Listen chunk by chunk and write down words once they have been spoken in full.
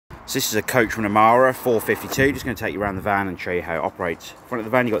So this is a Coachman Amara 452, just going to take you around the van and show you how it operates. Front of the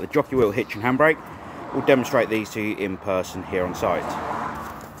van you've got the jockey wheel, hitch and handbrake. We'll demonstrate these to you in person here on site.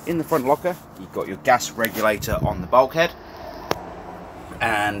 In the front locker you've got your gas regulator on the bulkhead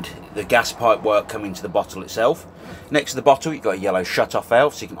and the gas pipe work coming to the bottle itself. Next to the bottle you've got a yellow shut-off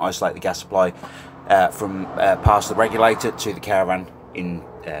valve so you can isolate the gas supply from past the regulator to the caravan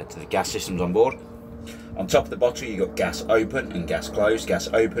to the gas systems on board. On top of the bottle you've got gas open and gas closed. Gas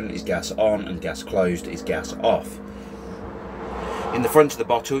open is gas on and gas closed is gas off. In the front of the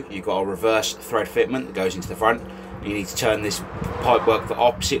bottle you've got a reverse thread fitment that goes into the front. You need to turn this pipe work the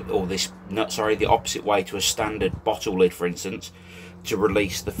opposite way to a standard bottle lid, for instance, to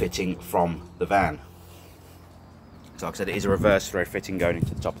release the fitting from the van. So like I said, it is a reverse thread fitting going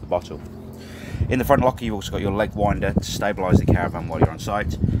into the top of the bottle. In the front locker you've also got your leg winder to stabilise the caravan while you're on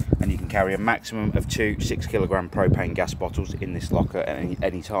site, and you can carry a maximum of 2 6kg propane gas bottles in this locker at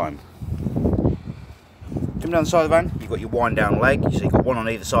any time. Coming down the side of the van you've got your wind down leg, so you've got one on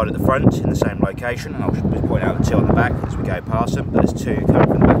either side at the front in the same location, and I'll just point out the two on the back as we go past them, but there's two coming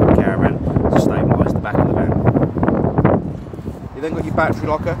from the back of the caravan to stabilise the back of the van. You've then got your battery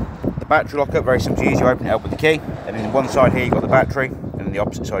locker. The battery locker, very simple to use, you open it up with the key, and then one side here you've got the battery, and on the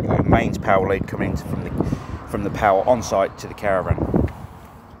opposite side you've got your mains power lead coming in from the power on site to the caravan.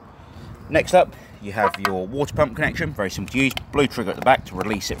 Next up you have your water pump connection, very simple to use, blue trigger at the back to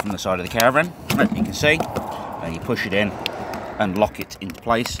release it from the side of the caravan. As you can see, you push it in and lock it into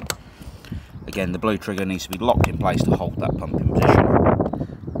place. Again, the blue trigger needs to be locked in place to hold that pump in position.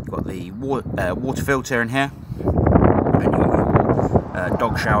 You've got the water filter in here, and you've got your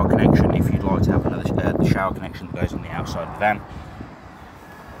dog shower connection if you'd like to have another the shower connection that goes on the outside of the van.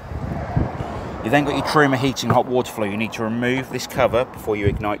 You've then got your trimmer heating hot water flow. You need to remove this cover before you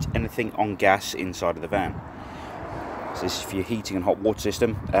ignite anything on gas inside of the van. So this is for your heating and hot water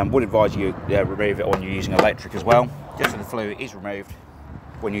system. Would advise you remove it when you're using electric as well, just so the fluid is removed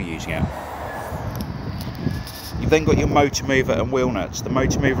when you're using it. You've then got your motor mover and wheel nuts. The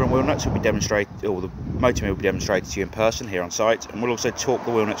motor mover and wheel nuts will be demonstrated, or the motor mover will be demonstrated to you in person here on site, and we'll also torque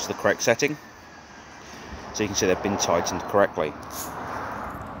the wheel nuts to the correct setting, so you can see they've been tightened correctly.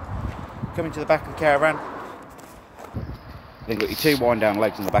 Coming to the back of the caravan, then got your two wind down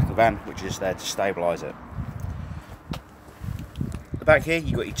legs on the back of the van, which is there to stabilise it. At the back here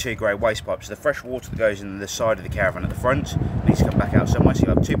you've got your two grey waste pipes. So the fresh water that goes in the side of the caravan at the front needs to come back out somewhere, so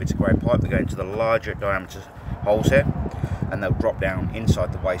you'll have two bits of grey pipe that go into the larger diameter holes here, and they'll drop down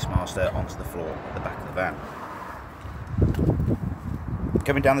inside the waste master onto the floor at the back of the van.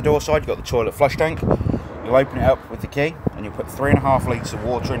 Coming down the door side you've got the toilet flush tank. You'll open it up with the key and you'll put 3.5 litres of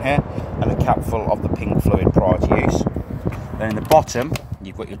water in here and a cap full of the pink fluid prior to use. Then in the bottom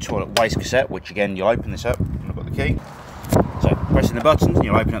you've got your toilet waste cassette, which again you'll open this up and I've got the key. So pressing the buttons and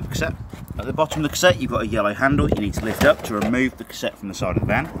you'll open up the cassette. At the bottom of the cassette you've got a yellow handle you need to lift up to remove the cassette from the side of the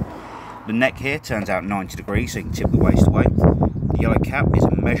van. The neck here turns out 90 degrees so you can tip the waste away. The yellow cap is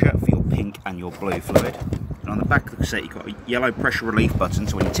a measure for your pink and your blue fluid. And on the back of the cassette you've got a yellow pressure relief button,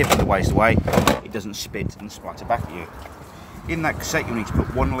 so when you tip the waste away it doesn't spit and splatter back at you. In that cassette you'll need to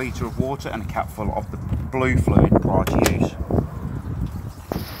put 1 litre of water and a cap full of the blue fluid prior to use.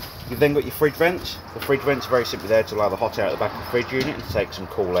 You've then got your fridge vents. The fridge vents are very simply there to allow the hot air at the back of the fridge unit and to take some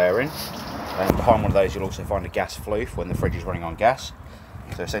cool air in. And behind one of those you'll also find a gas floof when the fridge is running on gas.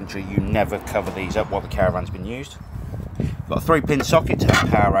 So essentially you never cover these up while the caravan's been used. You've got a 3-pin socket to have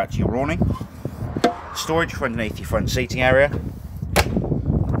power out to your awning. Storage for underneath your front seating area.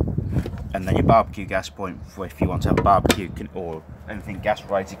 And then your barbecue gas point for if you want to have a barbecue or anything gas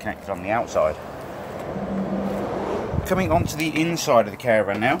related connected on the outside. Coming onto the inside of the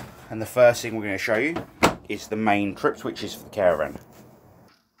caravan now, and the first thing we're going to show you is the main trip switches for the caravan.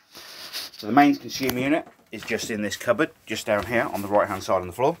 So the main consumer unit is just in this cupboard, just down here on the right hand side on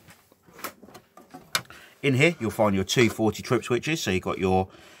the floor. In here you'll find your 240 trip switches, so you've got your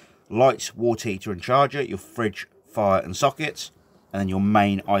lights, water heater and charger, your fridge, fire and sockets, and then your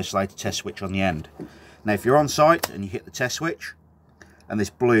main isolated test switch on the end. Now if you're on site and you hit the test switch and this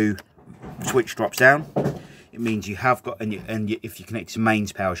blue switch drops down, it means you have got, if you connect to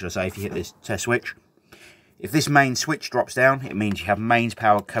mains power, should I say, if you hit this test switch, if this main switch drops down, it means you have mains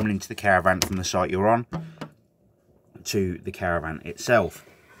power coming into the caravan from the site you're on to the caravan itself.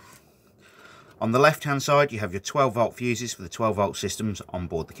 On the left hand side you have your 12 volt fuses for the 12 volt systems on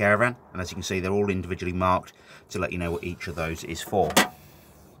board the caravan, and as you can see they're all individually marked to let you know what each of those is for.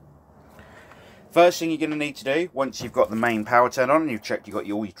 First thing you're going to need to do once you've got the main power turned on and you've checked you've got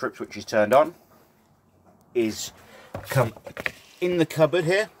all your trip switches turned on is come in the cupboard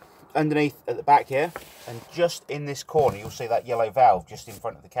here underneath at the back here, and just in this corner you'll see that yellow valve just in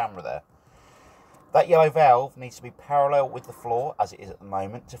front of the camera there. That yellow valve needs to be parallel with the floor as it is at the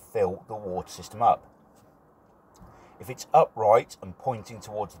moment to fill the water system up. If it's upright and pointing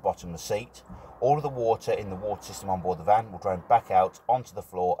towards the bottom of the seat, all of the water in the water system on board the van will drain back out onto the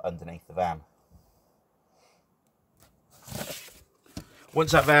floor underneath the van.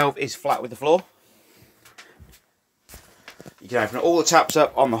 Once that valve is flat with the floor, you can open all the taps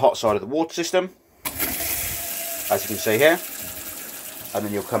up on the hot side of the water system, as you can see here, and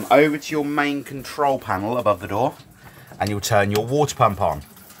then you'll come over to your main control panel above the door and you'll turn your water pump on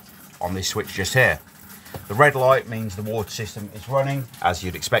this switch just here. The red light means the water system is running as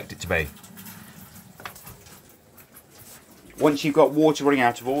you'd expect it to be. Once you've got water running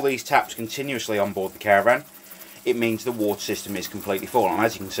out of all these taps continuously on board the caravan, it means the water system is completely full, and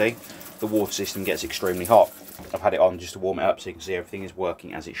as you can see, the water system gets extremely hot. I've had it on just to warm it up so you can see everything is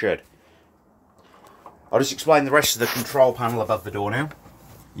working as it should. I'll just explain the rest of the control panel above the door now.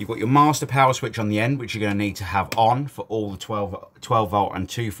 You've got your master power switch on the end, which you're going to need to have on for all the 12 volt and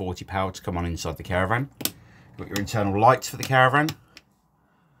 240 power to come on inside the caravan. You've got your internal lights for the caravan.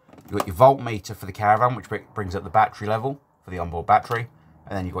 You've got your voltmeter for the caravan, which brings up the battery level for the onboard battery.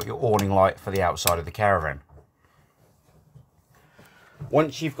 And then you've got your awning light for the outside of the caravan.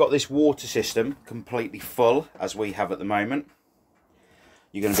 Once you've got this water system completely full, as we have at the moment,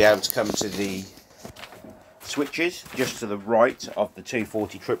 you're going to be able to come to the switches just to the right of the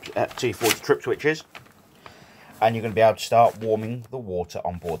 240 trip switches, and you're going to be able to start warming the water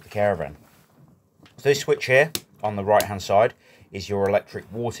on board the caravan. So this switch here on the right hand side is your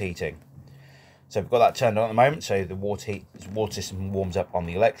electric water heating. So we've got that turned on at the moment, so the water system warms up on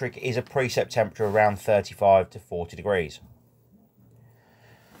the electric. It is a preset temperature around 35 to 40 degrees.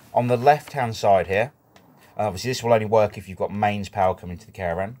 On the left hand side here, obviously this will only work if you've got mains power coming to the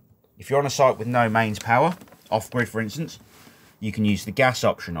caravan. If you're on a site with no mains power, off-grid for instance, you can use the gas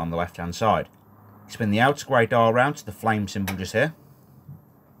option on the left-hand side. Spin the outer grey dial around to the flame symbol just here.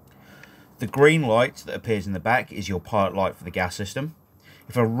 The green light that appears in the back is your pilot light for the gas system.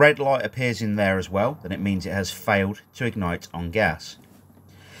 If a red light appears in there as well, then it means it has failed to ignite on gas.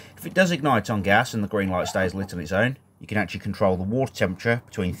 If it does ignite on gas and the green light stays lit on its own, you can actually control the water temperature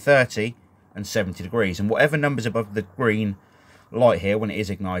between 30 and 70 degrees, and whatever number's above the green light here when it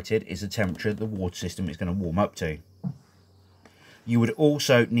is ignited is the temperature the water system is going to warm up to. You would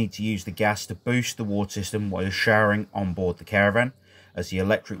also need to use the gas to boost the water system while you're showering on board the caravan, as the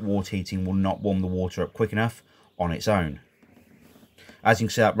electric water heating will not warm the water up quick enough on its own. As you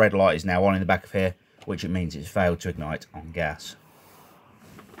can see, that red light is now on in the back of here, which it means it's failed to ignite on gas.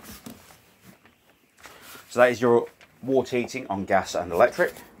 So that is your water heating on gas and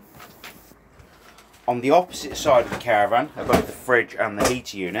electric. On the opposite side of the caravan, above the fridge and the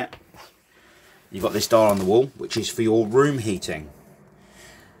heater unit, you've got this dial on the wall, which is for your room heating.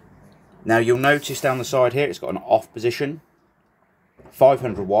 Now you'll notice down the side here, it's got an off position,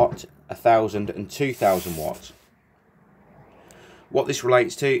 500 watt, 1000 and 2000 watts. What this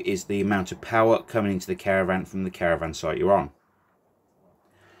relates to is the amount of power coming into the caravan from the caravan site you're on.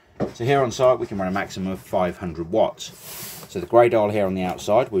 So here on site we can run a maximum of 500 watts. So the grey dial here on the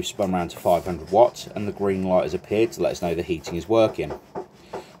outside, we've spun around to 500 watts and the green light has appeared to let us know the heating is working.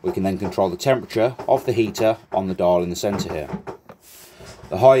 We can then control the temperature of the heater on the dial in the centre here.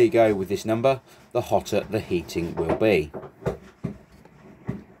 The higher you go with this number, the hotter the heating will be.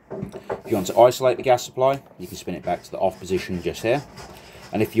 If you want to isolate the gas supply, you can spin it back to the off position just here.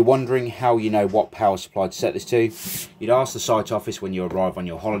 And if you're wondering how you know what power supply to set this to, you'd ask the site office when you arrive on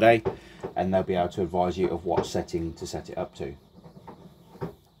your holiday, and they'll be able to advise you of what setting to set it up to.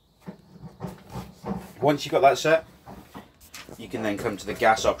 Once you've got that set, you can then come to the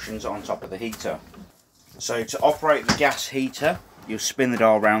gas options on top of the heater. So to operate the gas heater, you'll spin the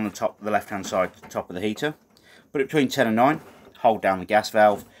dial around the left hand side top of the heater, put it between 10 and 9, hold down the gas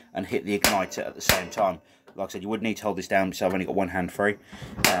valve and hit the igniter at the same time. Like I said, you would need to hold this down, so I've only got one hand free.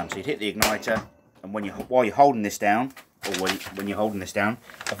 So you'd hit the igniter, and while you're holding this down, or when you're holding this down,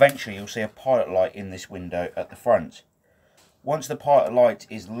 eventually you'll see a pilot light in this window at the front. Once the pilot light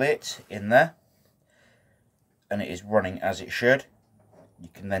is lit in there, and it is running as it should, you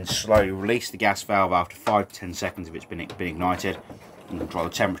can then slowly release the gas valve after 5 to 10 seconds if it's been ignited, and control the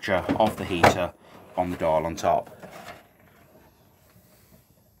temperature of the heater on the dial on top.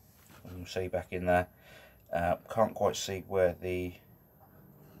 You'll see back in there. Can't quite see where the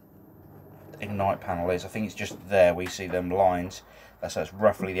ignite panel is. I think it's just there we see them lines. That's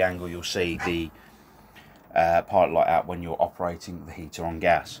roughly the angle you'll see the pilot light at when you're operating the heater on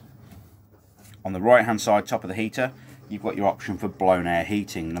gas. On the right hand side top of the heater, you've got your option for blown air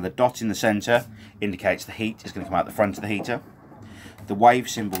heating. Now the dot in the centre indicates the heat is going to come out the front of the heater. The wave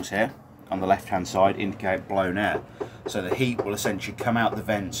symbols here on the left hand side indicate blown air. So the heat will essentially come out the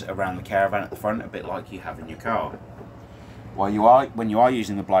vents around the caravan at the front, a bit like you have in your car. When you are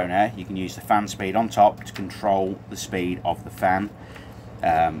using the blown air, you can use the fan speed on top to control the speed of the fan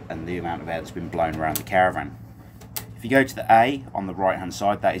and the amount of air that's been blown around the caravan. If you go to the A on the right hand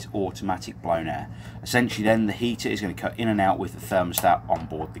side, that is automatic blown air. Essentially then the heater is going to cut in and out with the thermostat on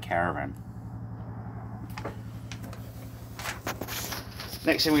board the caravan.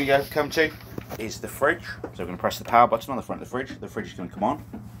 Next thing we come to is the fridge. So we're going to press the power button on the front of the fridge. The fridge is going to come on.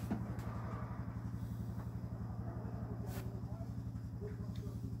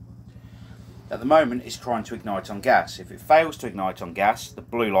 At the moment it's trying to ignite on gas. If it fails to ignite on gas, the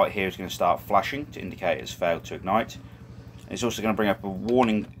blue light here is going to start flashing to indicate it's failed to ignite. It's also going to bring up a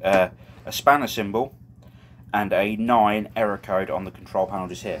warning, a spanner symbol and a 9 error code on the control panel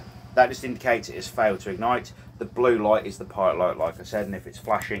just here. That just indicates it has failed to ignite. The blue light is the pilot light, like I said, and if it's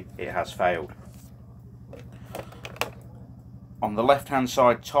flashing, it has failed. On the left hand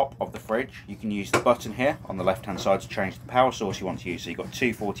side top of the fridge, you can use the button here on the left hand side to change the power source you want to use. So you've got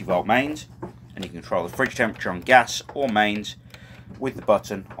two 40-volt mains, and you can control the fridge temperature on gas or mains with the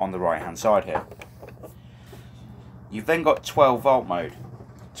button on the right hand side here. You've then got 12-volt mode.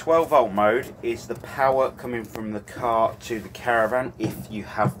 12-volt mode is the power coming from the car to the caravan if you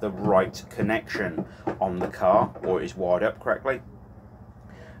have the right connection on the car or it is wired up correctly.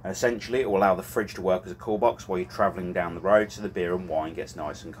 And essentially it will allow the fridge to work as a cool box while you're travelling down the road so the beer and wine gets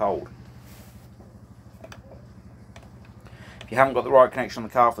nice and cold. If you haven't got the right connection on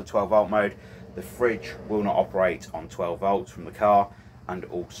the car for the 12-volt mode, the fridge will not operate on 12 volts from the car, and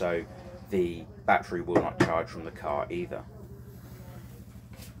also the battery will not charge from the car either.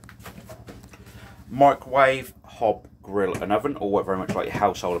 Microwave, hob, grill and oven all work very much like your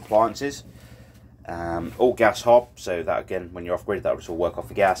household appliances. All gas hob, so that again when you're off grid that will just all work off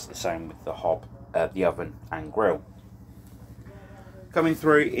the gas. The same with the hob, the oven and grill. Coming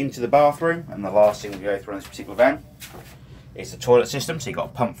through into the bathroom, and the last thing we go through on this particular van is the toilet system. So you've got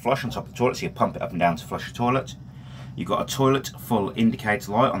a pump flush on top of the toilet, so you pump it up and down to flush the toilet. You've got a toilet full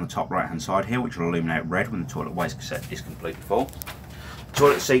indicator light on the top right hand side here, which will illuminate red when the toilet waste cassette is completely full. The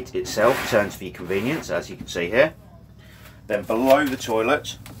toilet seat itself turns for your convenience, as you can see here. Then below the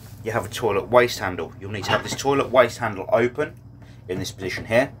toilet you have a toilet waste handle. You'll need to have this toilet waste handle open in this position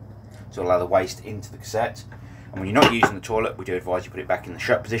here to allow the waste into the cassette. And when you're not using the toilet, we do advise you put it back in the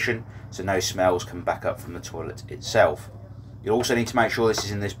shut position so no smells come back up from the toilet itself. You'll also need to make sure this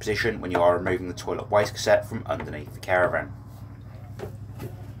is in this position when you are removing the toilet waste cassette from underneath the caravan.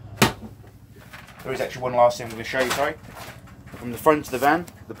 There is actually one last thing I'm going to show you, sorry. From the front of the van,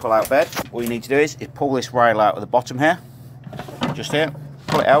 the pull-out bed, all you need to do is pull this rail out at the bottom here, just here,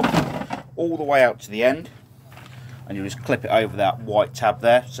 pull it out, all the way out to the end, and you'll just clip it over that white tab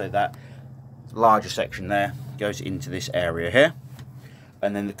there, so that larger section there goes into this area here.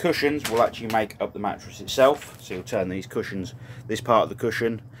 And then the cushions will actually make up the mattress itself, so you'll turn these cushions, this part of the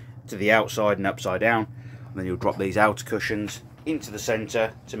cushion, to the outside and upside down, and then you'll drop these outer cushions into the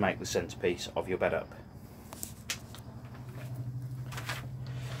centre to make the centrepiece of your bed up.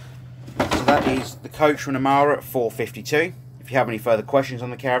 So that is the Coachman Amara at 452. If you have any further questions on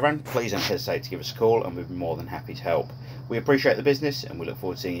the caravan, please don't hesitate to give us a call and we'll be more than happy to help. We appreciate the business and we look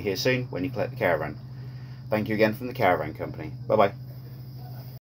forward to seeing you here soon when you collect the caravan. Thank you again from the Caravan Company. Bye bye.